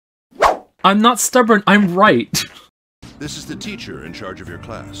I'm not stubborn, I'm right. This is the teacher in charge of your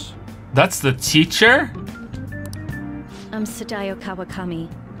class. That's the teacher? I'm Sadayo Kawakami.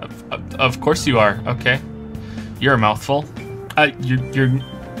 Of course you are. Okay. You're a mouthful.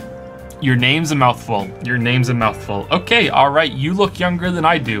 Your name's a mouthful. Your name's a mouthful. Okay, alright. You look younger than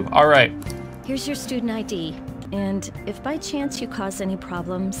I do. Alright. Here's your student ID. And if by chance you cause any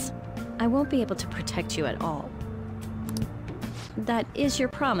problems, I won't be able to protect you at all. That is your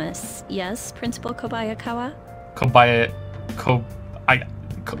promise, yes, Principal Kobayakawa? Koba.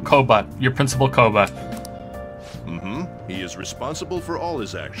 Your Principal Koba. Mm-hmm. He is responsible for all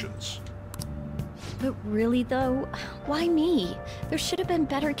his actions. But really though, why me? There should have been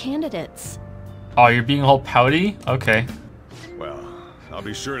better candidates. Oh, you're being all pouty? Okay. Well, I'll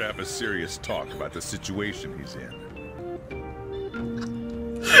be sure to have a serious talk about the situation he's in.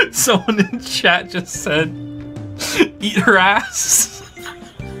 Someone in chat just said, eat her ass.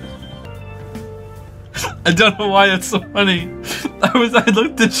 I don't know why it's so funny. I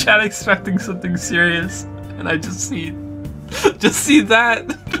looked at chat expecting something serious, and I just see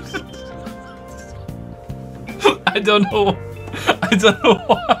that. I don't know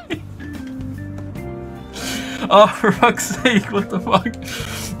why. Oh, for fuck's sake, what the fuck?